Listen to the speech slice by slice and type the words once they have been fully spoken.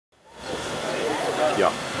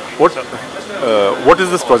Yeah. What is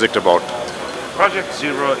this project about? Project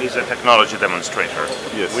Zero is a technology demonstrator.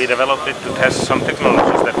 Yes. We developed it to test some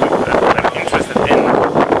technologies that we were interested in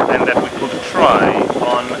and that we could try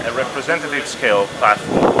on a representative scale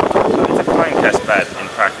platform. So it's a fine test bed in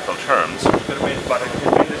practical terms, but it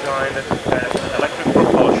has been designed to test electric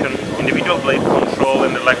propulsion, individual blade control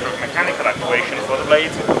and electromechanical actuation for the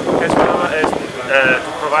blades, as well as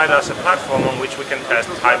to provide us a platform on which we can test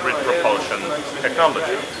hybrid propulsion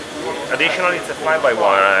technology. Additionally, it's a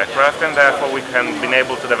fly-by-wire aircraft, and therefore we've been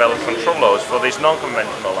able to develop controllers for this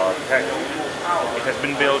non-conventional architecture. It has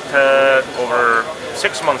been built over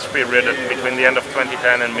 6 months period between the end of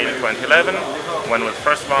 2010 and mid-2011, when the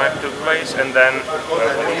first flight took place, and then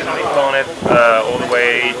we've flown it all the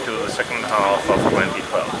way to the second half of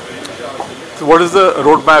 2012. So what is the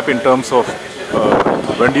roadmap in terms of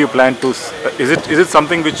when do you plan to, is it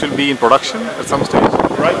something which will be in production at some stage?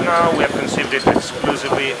 Right now we have conceived it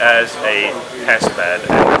exclusively as a test bed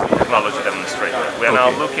and as a technology demonstrator. We are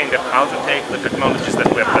now looking at how to take the technologies that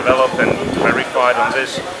we have developed and verified on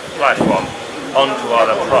this platform onto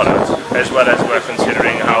other products, as well as we're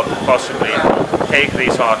considering how to possibly take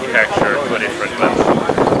this architecture to a different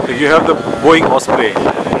level. You have the Boeing Osprey,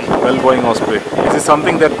 Boeing Osprey. Is it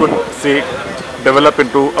something that could, say, develop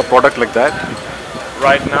into a product like that?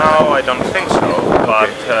 Right now I don't think so, but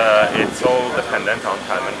it's all dependent on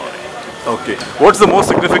time and money. Okay. What's the most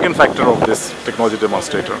significant factor of this technology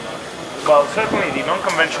demonstrator? Well, certainly the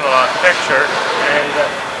non-conventional architecture and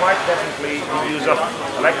quite definitely the use of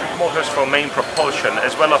electric motors for main propulsion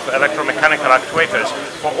as well as electromechanical actuators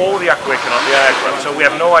for all the actuation of the aircraft. So we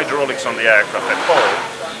have no hydraulics on the aircraft at all,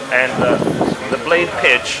 and the blade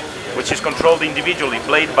pitch, which is controlled individually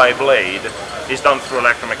blade by blade, is done through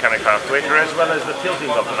electromechanical actuator, as well as the tilting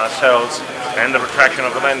of the nacelles and the retraction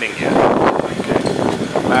of the landing gear. Okay.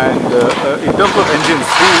 And in terms of engines,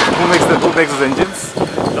 who makes those engines?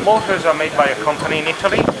 The motors are made by a company in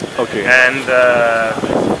Italy, and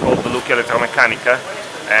called the Lucchia Elettromeccanica,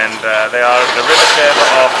 and they are a derivative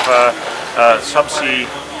of subsea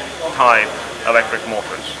type electric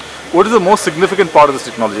motors. What is the most significant part of this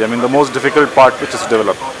technology? I mean, the most difficult part which is to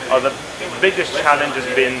develop? The biggest challenge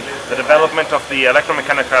has been the development of the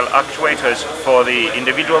electromechanical actuators for the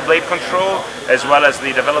individual blade control, as well as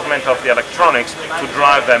the development of the electronics to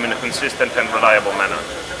drive them in a consistent and reliable manner.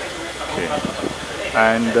 Okay.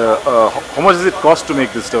 And how much does it cost to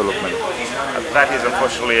make this development? That is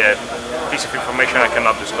unfortunately a piece of information I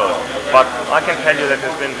cannot disclose. But I can tell you that it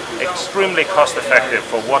has been extremely cost effective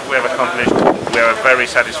for what we have accomplished. We are very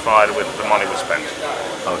satisfied with the money we spent.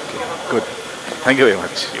 Okay, good. Thank you very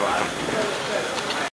much. You're welcome.